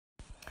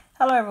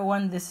Hello,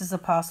 everyone. This is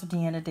Apostle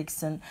DIXON.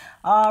 DIXON.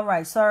 All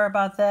right. Sorry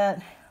about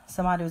that.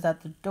 Somebody was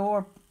at the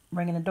door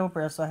ringing the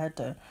doorbell, so I had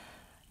to,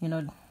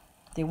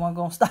 they weren't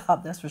going to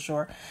stop. That's for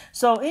sure.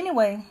 So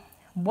anyway,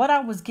 what I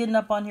was getting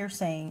up on here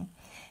saying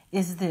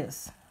is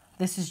this.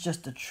 This is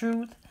just the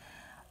truth.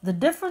 The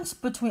difference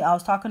between, I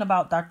was talking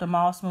about Dr.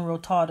 Miles Monroe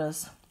taught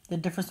us the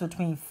difference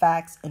between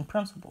facts and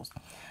principles.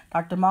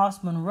 Dr.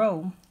 Miles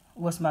Monroe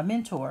was my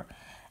mentor.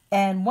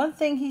 And one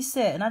thing he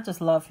said, and I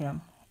just love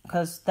him,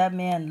 because that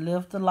man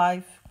lived the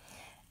life.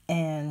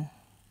 And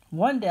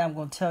one day I'm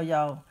going to tell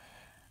y'all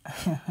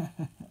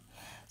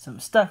some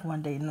stuff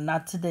one day.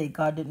 Not today.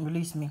 God didn't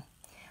release me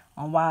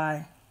on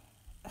why.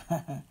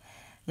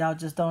 Y'all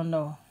just don't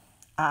know.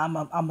 I'm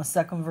a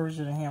second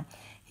version of him.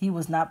 He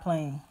was not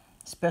playing,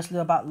 especially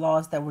about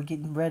laws that were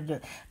getting ready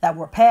that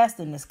were passed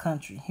in this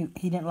country.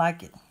 He didn't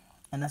like it.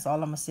 And that's all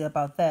I'm going to say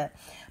about that.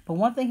 But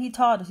one thing he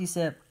taught us, he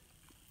said,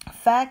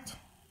 fact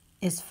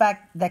is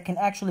fact that can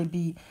actually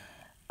be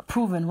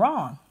proven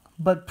wrong,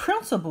 but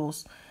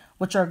principles,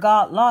 which are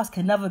God laws,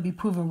 can never be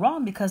proven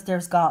wrong because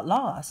there's God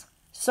laws.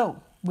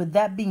 So with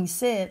that being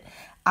said,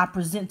 I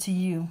present to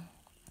you.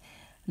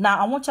 Now,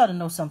 I want y'all to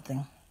know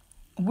something.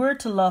 We're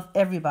to love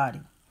everybody,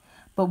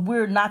 but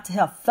we're not to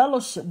have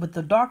fellowship with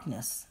the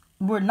darkness.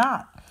 We're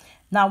not.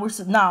 Now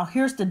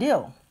here's the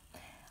deal.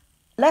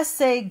 Let's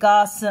say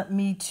God sent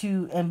me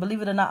to, and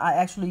believe it or not, I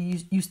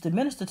actually used to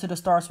minister to the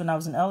stars when I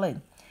was in LA.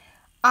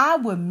 I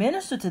would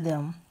minister to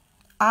them.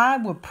 I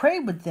would pray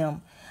with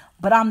them,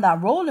 but I'm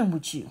not rolling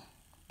with you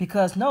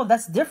because no,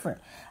 that's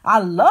different. I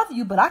love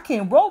you, but I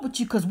can't roll with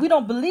you because we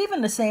don't believe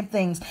in the same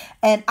things.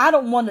 And I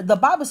don't want to, the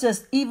Bible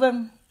says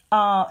even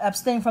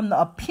abstain from the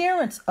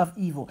appearance of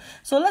evil.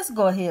 So let's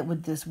go ahead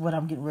with this, what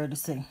I'm getting ready to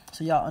say,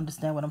 so y'all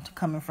understand what I'm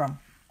coming from.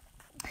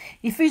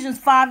 Ephesians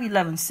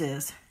 5:11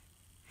 says,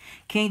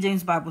 King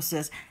James Bible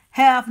says,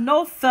 have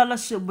no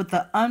fellowship with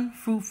the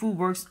unfruitful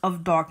works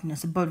of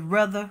darkness, but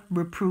rather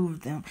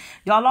reprove them.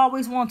 Y'all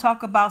always want to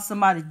talk about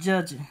somebody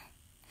judging.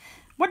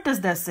 What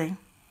does that say?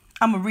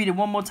 I'm going to read it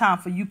one more time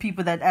for you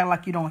people that act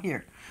like you don't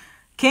hear.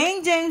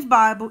 King James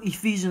Bible,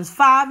 Ephesians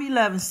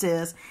 5:11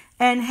 says,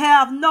 and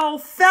have no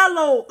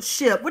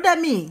fellowship. What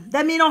that mean?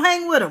 That mean don't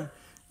hang with them.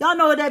 Y'all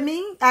know what that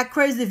mean? Act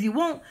crazy if you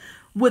want.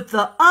 With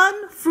the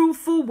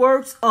unfruitful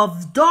works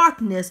of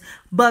darkness,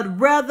 but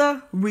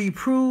rather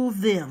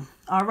reprove them.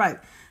 All right.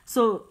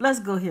 So let's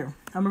go here.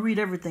 I'm going to read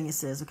everything it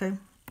says, okay?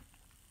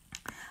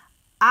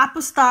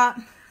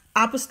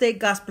 Apostate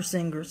gospel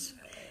singers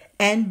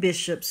and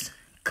bishops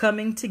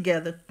coming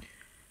together,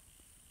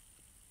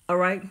 all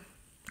right?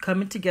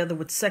 Coming together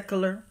with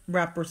secular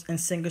rappers and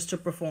singers to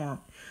perform.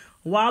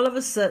 While all of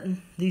a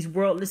sudden, these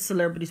worldly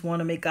celebrities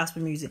want to make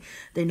gospel music.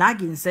 They're not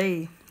getting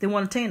saved. They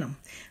want to taint them.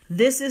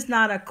 This is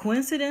not a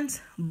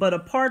coincidence, but a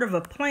part of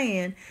a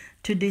plan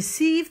to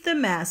deceive the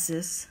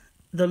masses,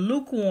 the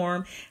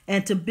lukewarm,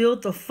 and to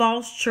build the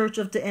false church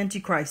of the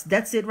Antichrist.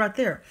 That's it right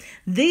there.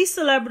 These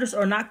celebrities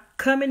are not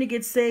coming to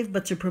get saved,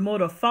 but to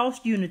promote a false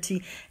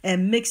unity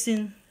and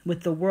mixing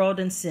with the world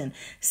and sin.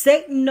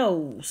 Satan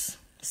knows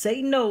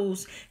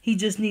he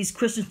just needs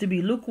Christians to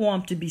be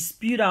lukewarm, to be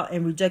spewed out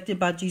and rejected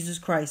by Jesus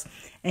Christ.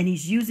 And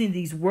he's using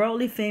these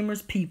worldly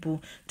famous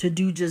people to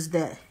do just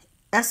that.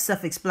 That's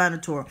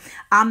self-explanatory.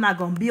 I'm not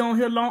going to be on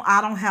here long. I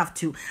don't have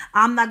to.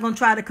 I'm not going to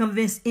try to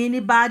convince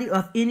anybody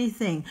of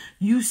anything.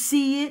 You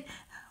see it.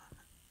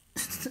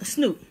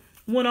 Snoop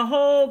won a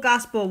whole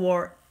gospel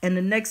award and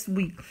the next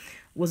week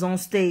was on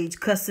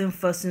stage cussing,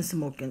 fussing,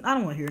 smoking. I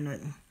don't want to hear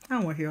nothing. I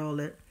don't want to hear all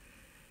that.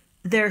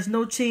 There's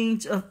no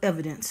change of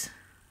evidence.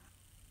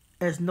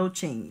 There's no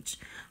change.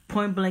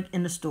 Point blank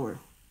in the story.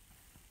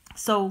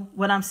 So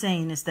what I'm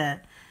saying is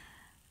that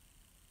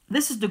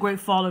this is the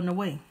great falling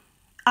away.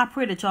 I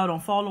pray that y'all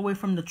don't fall away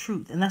from the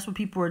truth. And that's what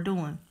people are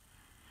doing.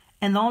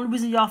 And the only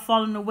reason y'all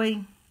falling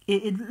away,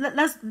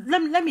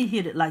 let me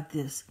hit it like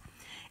this.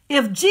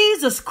 If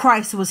Jesus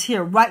Christ was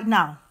here right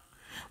now,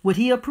 would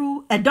he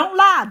approve? And don't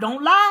lie.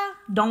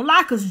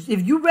 Because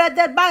if you read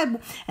that Bible,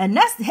 and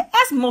that's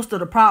most of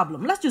the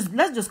problem. Let's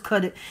just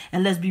cut it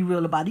and let's be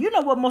real about it. You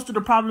know what most of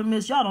the problem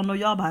is? Y'all don't know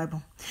your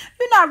Bible.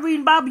 You're not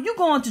reading Bible. You're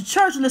going to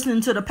church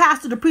listening to the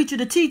pastor, the preacher,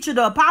 the teacher,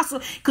 the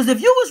apostle. Because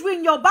if you was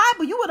reading your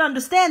Bible, you would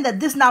understand that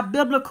this is not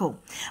biblical.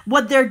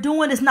 What they're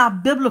doing is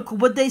not biblical.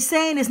 What they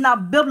saying is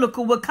not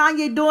biblical. What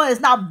Kanye doing is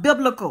not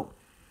biblical.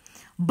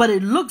 But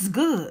it looks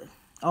good.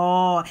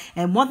 Oh,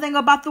 and one thing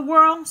about the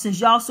world,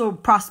 since y'all so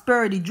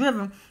prosperity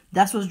driven,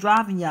 that's what's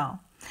driving y'all.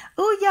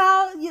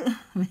 Oh,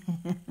 y'all,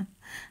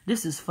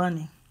 this is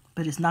funny,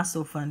 but it's not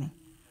so funny.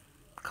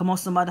 Come on,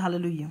 somebody,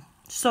 hallelujah.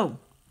 So,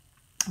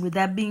 with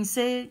that being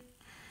said,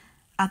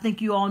 I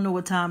think you all know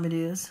what time it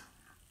is.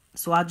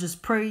 So I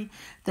just pray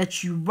that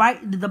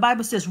the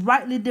Bible says,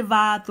 rightly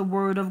divide the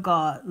word of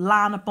God,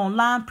 line upon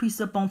line,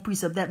 precept on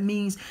precept. That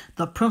means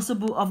the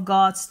principle of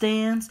God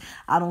stands.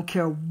 I don't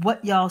care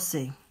what y'all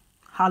say.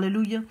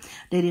 Hallelujah.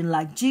 They didn't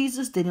like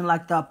Jesus. They didn't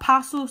like the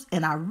apostles.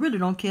 And I really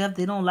don't care if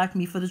they don't like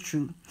me for the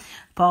truth.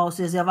 Paul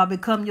says, have I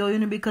become your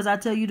enemy because I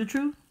tell you the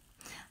truth?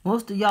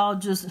 Most of y'all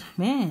just,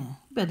 man,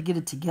 you better get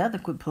it together.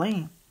 Quit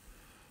playing.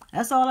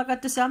 That's all I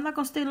got to say. I'm not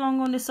gonna stay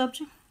long on this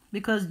subject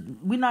because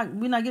we're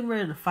not getting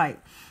ready to fight.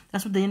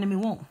 That's what the enemy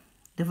wants.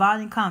 Divide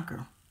and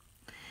conquer.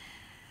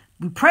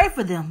 We pray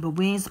for them, but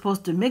we ain't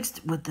supposed to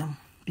mix with them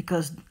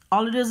because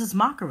all it is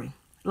mockery.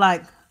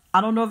 Like,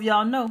 I don't know if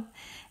y'all know,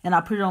 and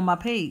I put it on my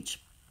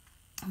page.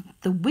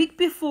 The week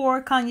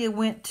before Kanye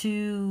went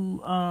to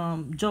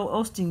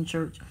Joel Osteen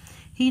Church,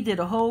 he did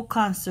a whole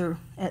concert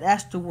at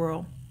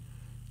Astroworld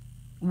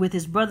with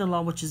his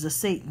brother-in-law, which is a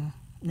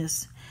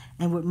Satanist,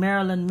 and with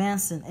Marilyn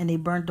Manson, and they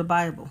burned the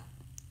Bible.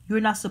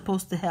 You're not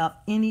supposed to have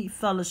any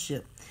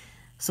fellowship.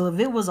 So if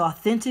it was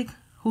authentic,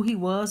 who he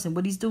was and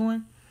what he's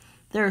doing,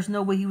 there is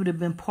no way he would have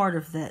been part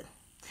of that.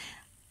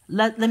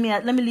 Let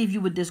me leave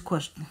you with this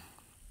question.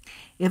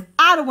 If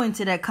I'd have went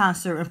to that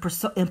concert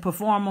and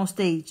performed on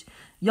stage,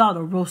 y'all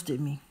have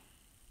roasted me.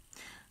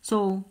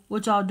 So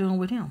what y'all doing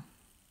with him?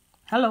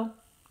 Hello?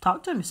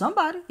 Talk to me.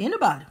 Somebody.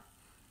 Anybody.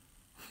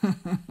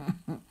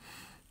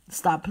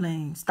 Stop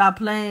playing. Stop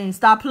playing.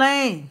 Stop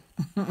playing.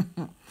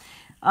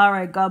 All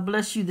right. God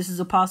bless you. This is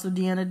Apostle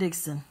DEANNA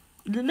DIXON.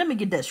 Let me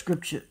get that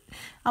scripture.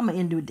 I'm going to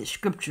end with this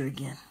scripture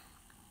again.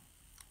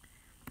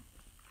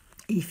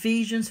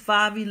 Ephesians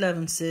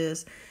 5:11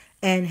 says,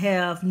 and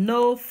have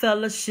no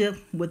fellowship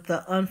with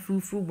the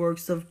unfruitful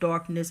works of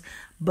darkness,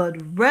 but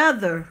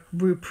rather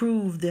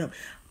reprove them.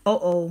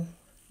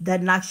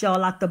 That knocks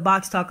y'all out the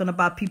box talking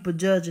about people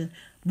judging.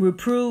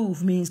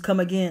 Reprove means come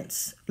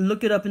against.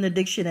 Look it up in the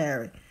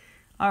dictionary.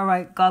 All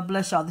right. God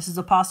bless y'all. This is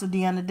Apostle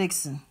DEANNA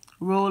DIXON.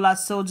 Roll out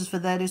soldiers, for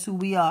that is who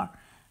we are.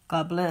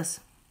 God bless.